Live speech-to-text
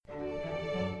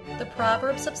The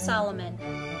Proverbs of Solomon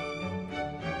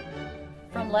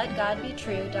from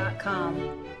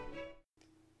LetGodBetrue.com.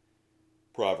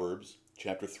 Proverbs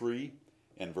chapter 3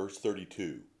 and verse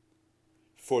 32.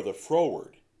 For the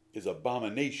froward is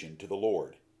abomination to the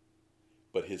Lord,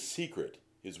 but his secret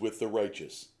is with the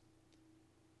righteous.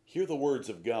 Hear the words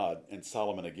of God and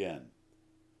Solomon again.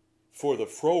 For the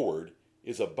froward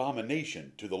is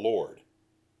abomination to the Lord,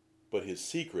 but his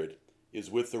secret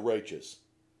is with the righteous.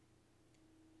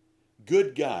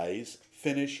 Good guys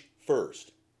finish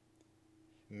first.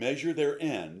 Measure their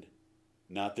end,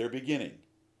 not their beginning,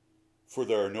 for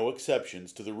there are no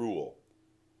exceptions to the rule.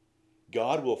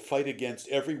 God will fight against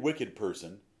every wicked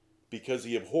person because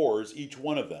he abhors each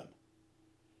one of them.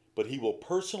 But he will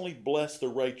personally bless the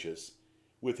righteous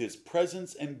with his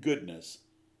presence and goodness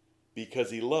because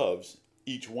he loves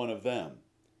each one of them.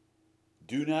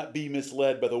 Do not be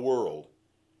misled by the world,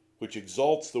 which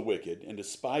exalts the wicked and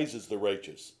despises the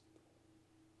righteous.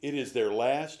 It is their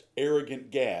last arrogant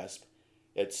gasp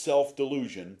at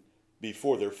self-delusion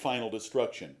before their final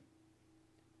destruction.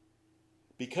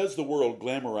 Because the world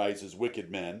glamorizes wicked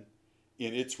men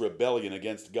in its rebellion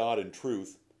against God and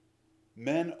truth,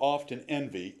 men often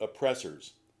envy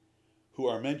oppressors, who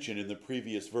are mentioned in the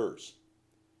previous verse.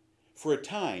 For a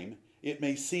time, it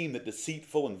may seem that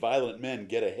deceitful and violent men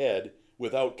get ahead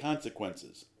without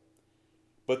consequences.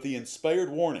 But the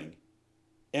inspired warning,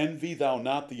 "Envy thou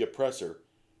not the oppressor,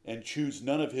 and choose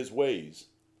none of his ways,"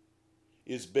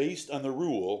 is based on the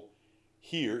rule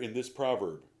here in this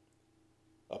proverb.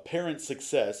 Apparent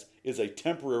success is a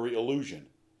temporary illusion.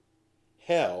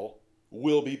 Hell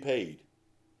will be paid.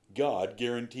 God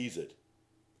guarantees it.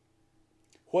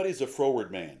 What is a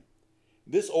froward man?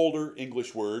 This older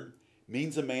English word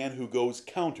means a man who goes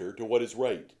counter to what is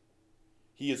right.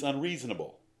 He is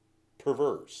unreasonable,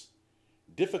 perverse,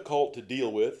 difficult to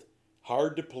deal with,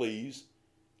 hard to please,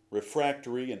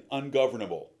 refractory and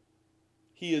ungovernable.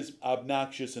 He is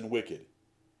obnoxious and wicked.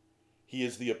 He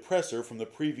is the oppressor from the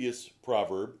previous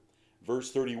proverb,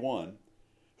 verse 31,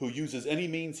 who uses any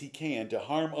means he can to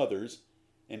harm others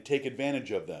and take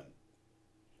advantage of them.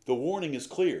 The warning is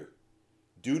clear.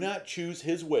 Do not choose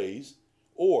his ways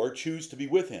or choose to be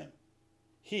with him.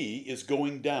 He is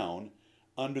going down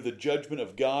under the judgment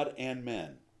of God and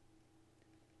men.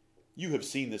 You have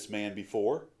seen this man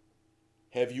before.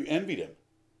 Have you envied him?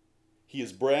 He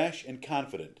is brash and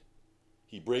confident.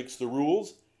 He breaks the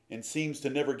rules and seems to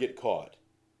never get caught.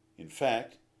 In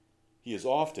fact, he is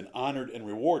often honored and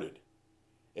rewarded,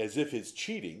 as if his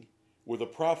cheating were the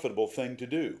profitable thing to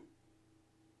do.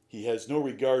 He has no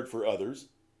regard for others,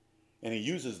 and he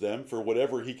uses them for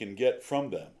whatever he can get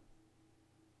from them.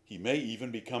 He may even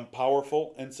become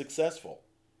powerful and successful.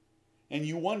 And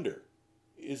you wonder,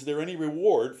 is there any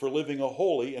reward for living a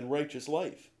holy and righteous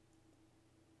life?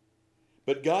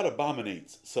 But God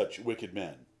abominates such wicked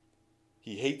men.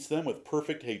 He hates them with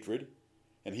perfect hatred,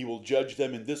 and he will judge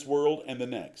them in this world and the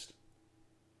next.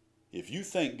 If you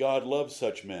think God loves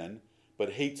such men,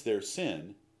 but hates their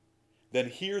sin, then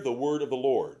hear the word of the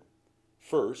Lord.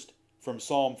 First, from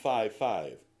Psalm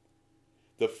 5:5.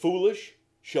 The foolish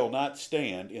shall not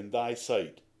stand in thy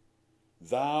sight.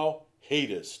 Thou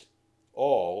hatest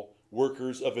all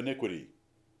workers of iniquity.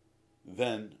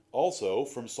 Then also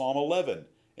from Psalm 11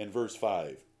 and verse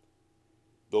 5.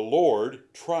 The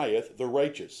Lord trieth the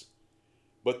righteous,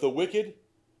 but the wicked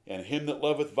and him that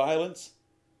loveth violence,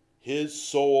 his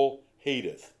soul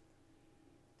hateth.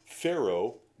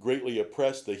 Pharaoh greatly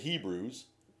oppressed the Hebrews,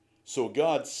 so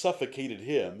God suffocated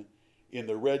him in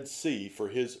the Red Sea for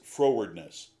his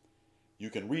frowardness. You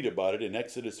can read about it in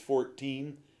Exodus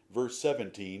 14, verse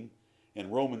 17,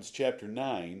 and Romans chapter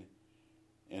 9,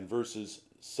 and verses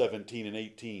 17 and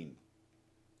 18.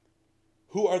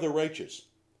 Who are the righteous?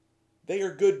 They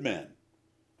are good men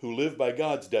who live by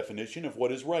God's definition of what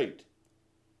is right.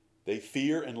 They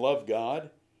fear and love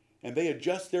God, and they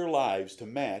adjust their lives to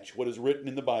match what is written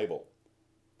in the Bible.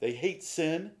 They hate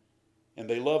sin, and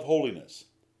they love holiness.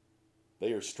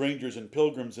 They are strangers and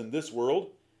pilgrims in this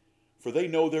world, for they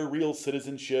know their real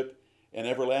citizenship and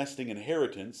everlasting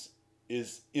inheritance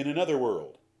is in another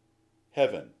world,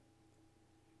 heaven.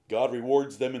 God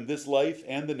rewards them in this life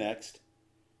and the next,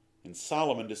 and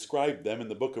Solomon described them in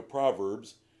the book of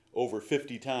Proverbs over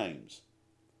 50 times.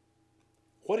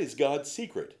 What is God's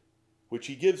secret, which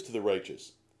he gives to the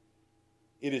righteous?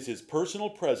 It is his personal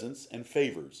presence and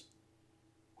favors,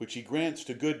 which he grants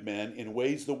to good men in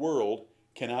ways the world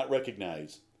cannot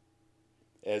recognize.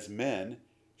 As men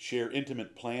share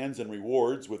intimate plans and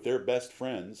rewards with their best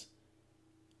friends,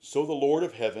 so the Lord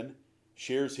of heaven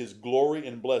shares his glory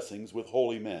and blessings with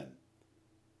holy men.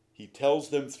 He tells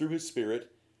them through his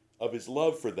Spirit of his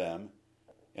love for them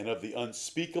and of the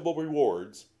unspeakable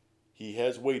rewards he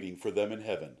has waiting for them in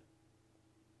heaven.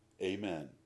 Amen.